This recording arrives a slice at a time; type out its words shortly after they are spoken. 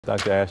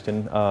Dr.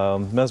 Ashton,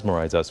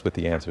 mesmerize us with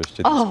the answers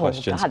to these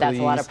questions, God, that's please.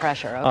 a lot of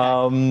pressure.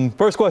 Okay.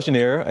 First question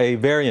here, a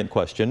variant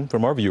question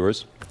from our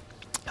viewers.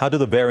 How do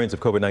the variants of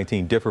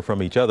COVID-19 differ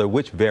from each other?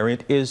 Which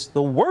variant is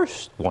the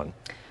worst one?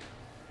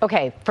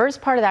 Okay,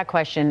 first part of that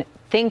question,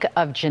 think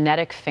of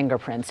genetic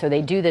fingerprints. So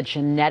they do the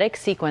genetic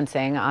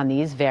sequencing on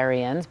these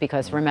variants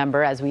because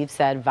remember, as we've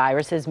said,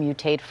 viruses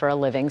mutate for a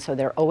living, so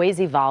they're always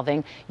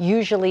evolving,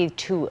 usually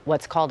to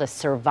what's called a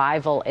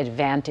survival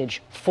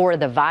advantage for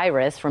the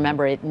virus.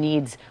 Remember, it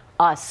needs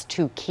us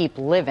to keep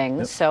living.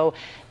 Yep. So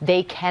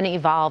they can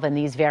evolve, and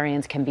these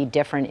variants can be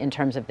different in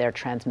terms of their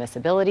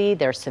transmissibility,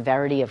 their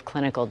severity of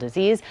clinical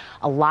disease.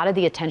 A lot of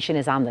the attention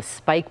is on the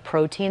spike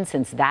protein,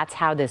 since that's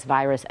how this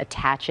virus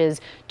attaches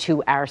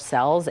to our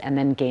cells and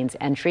then gains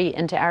entry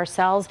into our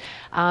cells.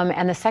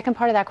 And the second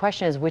part of that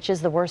question is, which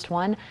is the worst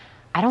one?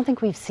 I don't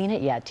think we've seen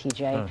it yet,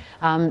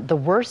 TJ. The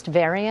worst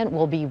variant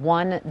will be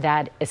one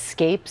that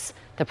escapes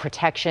the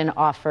protection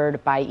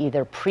offered by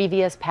either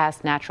previous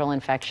past natural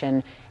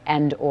infection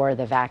and or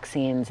the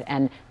vaccines.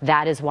 And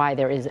that is why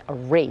there is a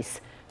race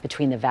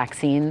between the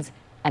vaccines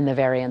and the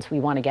variants. We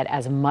want to get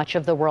as much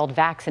of the world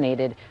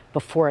vaccinated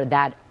before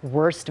that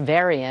worst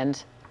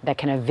variant that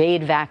can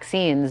evade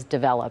vaccines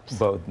develops.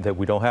 But that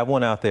we don't have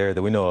one out there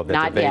that we know of that's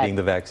Not evading yet.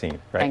 the vaccine,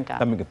 right? Thank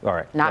God. All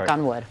right. Knock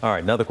on wood. All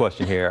right, another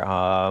question here.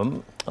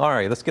 All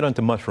right, let's get on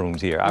to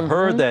mushrooms here. I've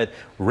heard that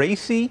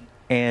reishi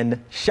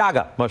and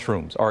chaga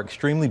mushrooms are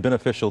extremely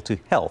beneficial to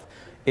health.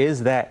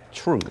 Is that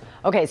true?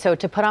 Okay, so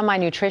to put on my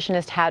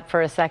nutritionist hat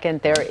for a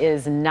second, there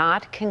is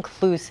not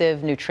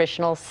conclusive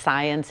nutritional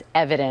science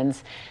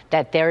evidence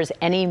that there's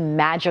any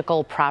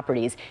magical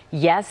properties.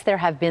 Yes, there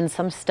have been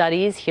some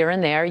studies here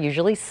and there,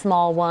 usually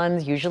small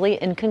ones,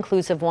 usually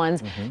inconclusive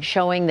ones,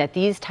 showing that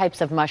these types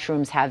of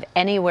mushrooms have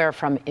anywhere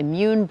from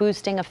immune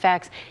boosting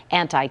effects,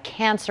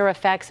 anti-cancer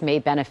effects, may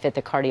benefit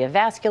the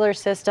cardiovascular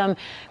system.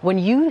 When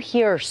you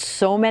hear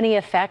so many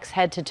effects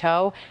head to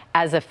toe,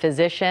 as a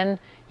physician,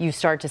 you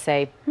start to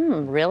say,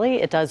 really?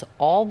 It does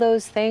all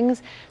those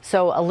things?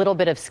 So a little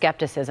bit of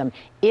skepticism.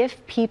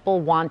 If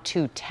people want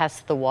to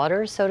test the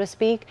waters, so to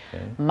speak,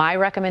 my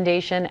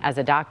recommendation as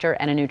a doctor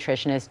and a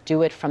nutritionist,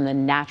 do it from the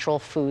natural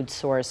food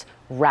source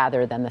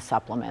rather than the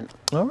supplement.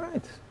 All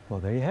right. Well,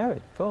 there you have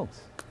it,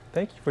 folks.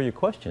 Thank you for your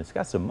questions.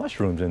 Got some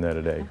mushrooms in there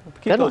today.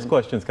 Keep Good those one.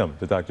 questions coming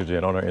to Dr. J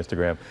on our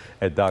Instagram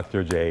at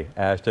Dr. J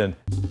Ashton.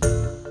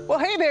 Well,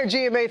 hey there,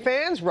 GMA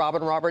fans.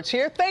 Robin Roberts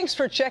here. Thanks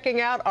for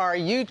checking out our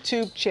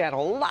YouTube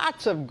channel.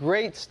 Lots of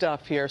great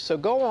stuff here. So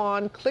go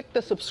on, click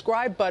the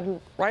subscribe button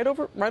right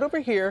over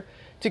here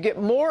to get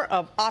more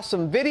of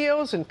awesome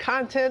videos and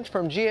content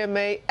from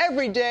GMA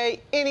every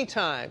day,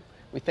 anytime.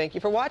 We thank you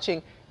for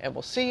watching, and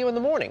we'll see you in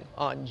the morning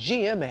on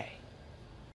GMA.